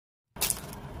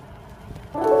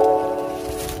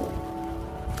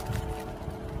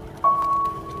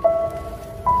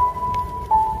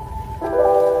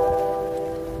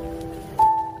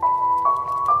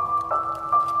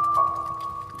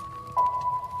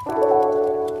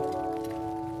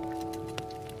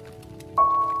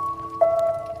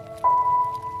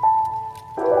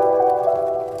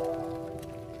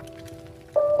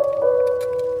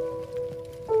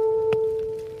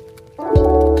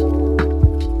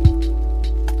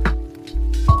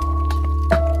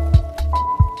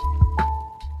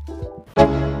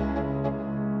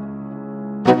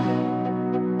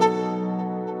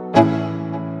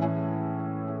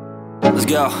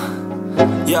Yo,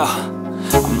 yo,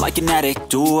 I'm like an addict,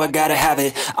 do I gotta have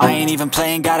it. I ain't even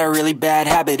playing, got a really bad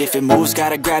habit. If it moves,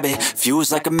 gotta grab it,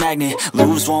 fuse like a magnet.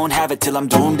 Lose, won't have it till I'm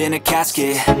doomed in a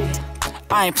casket.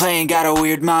 I ain't playing, got a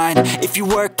weird mind. If you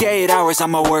work 8 hours,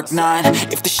 I'ma work 9.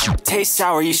 If the shit tastes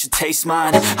sour, you should taste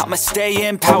mine. I'ma stay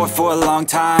in power for a long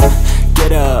time.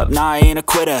 Get up, nah, I ain't a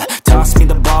quitter. Toss me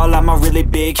the ball, I'm a really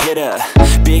big hitter.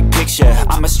 Big picture,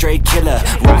 I'm a straight killer.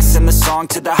 Rising the song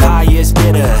to the highest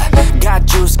bidder. Got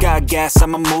juice, got gas,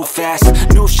 I'ma move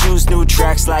fast. New shoes, new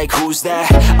tracks, like who's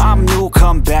that? I'm new,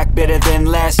 come back, better than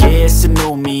last. Yeah, it's a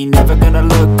new me, never gonna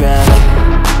look back.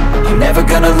 I'm never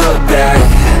gonna look back.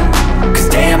 Cause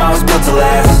damn, I was built to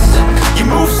last. You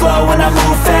move slow and I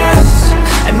move fast,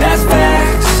 and that's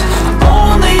facts.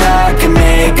 Only I can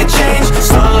make a change.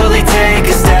 Slowly take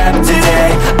a step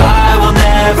today. I will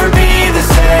never be the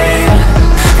same.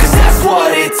 Cause that's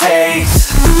what it takes.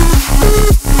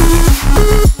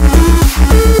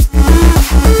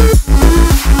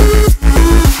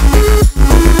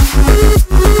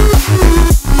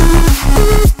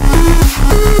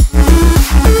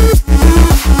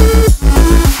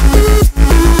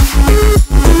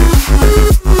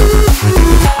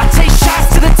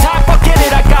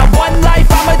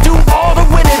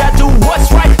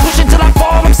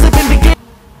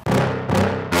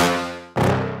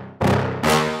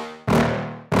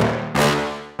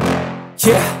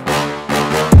 Yeah.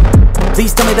 Please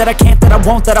tell me that I can't, that I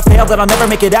won't, that I fail, that I'll never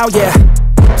make it out, yeah.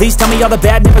 Please tell me all the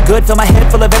bad, never good, fill my head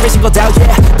full of every single doubt, yeah.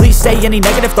 Please say any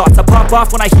negative thoughts, I pop off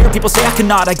when I hear people say I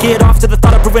cannot. I get off to the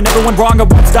thought of proving everyone wrong. I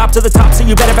won't stop to the top, so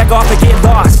you better back off and get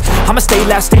lost. I'ma stay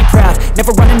loud, stay proud,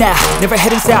 never running out, never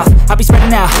heading south. I'll be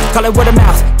spreading out, call it word of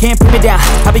mouth, can't put me down,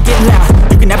 I'll be getting loud.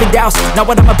 You can have it douse, not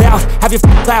what I'm about, have your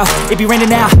cloud, it be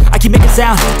raining now. I keep making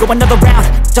sound, go another round,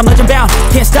 I'm legend bound,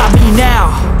 can't stop me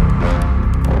now.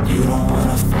 You don't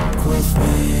wanna fuck with me.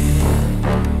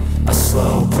 A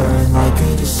slow burn like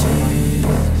a disease.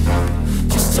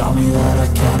 Just tell me that I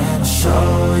can and I'll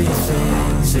show you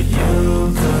things that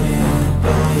you couldn't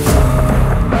believe.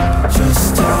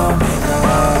 Just tell me that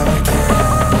I can.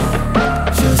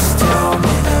 Just tell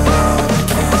me that I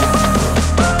can.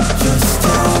 Just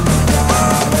tell me that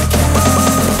I can.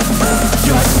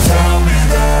 Just tell me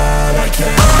that I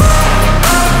can.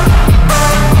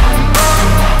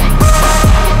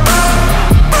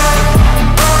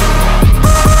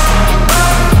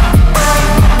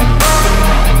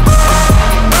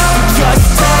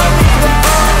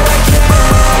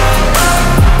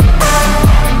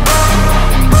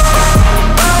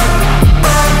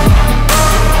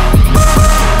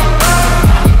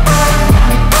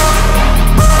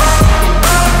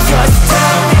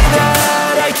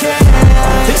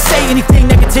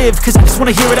 Cause I just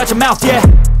wanna hear it out your mouth, yeah.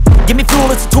 Give me fuel,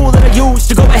 it's a tool that I use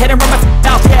to go ahead and run my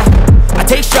mouth, yeah. I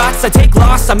take shots, I take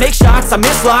loss, I make shots, I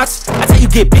miss lots. That's how you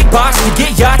get big box, you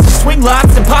get yachts, you swing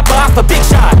lots and pop off a big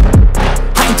shot.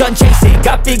 I ain't done chasing,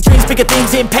 got big dreams, bigger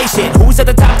things, impatient. Who's at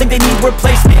the top think they need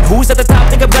replacement? Who's at the top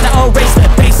think I'm gonna erase,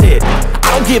 let's face it.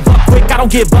 I don't give up quick, I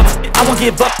don't give up, I won't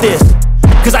give up this.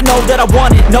 Cause I know that I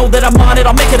want it, know that I'm on it,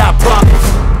 I'll make it, I promise.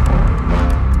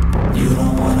 You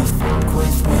don't wanna fuck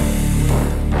with me.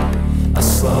 A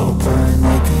slow burn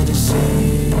like a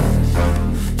disease.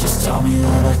 Just tell me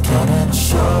that I can and I'll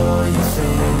show you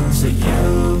things that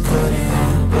you couldn't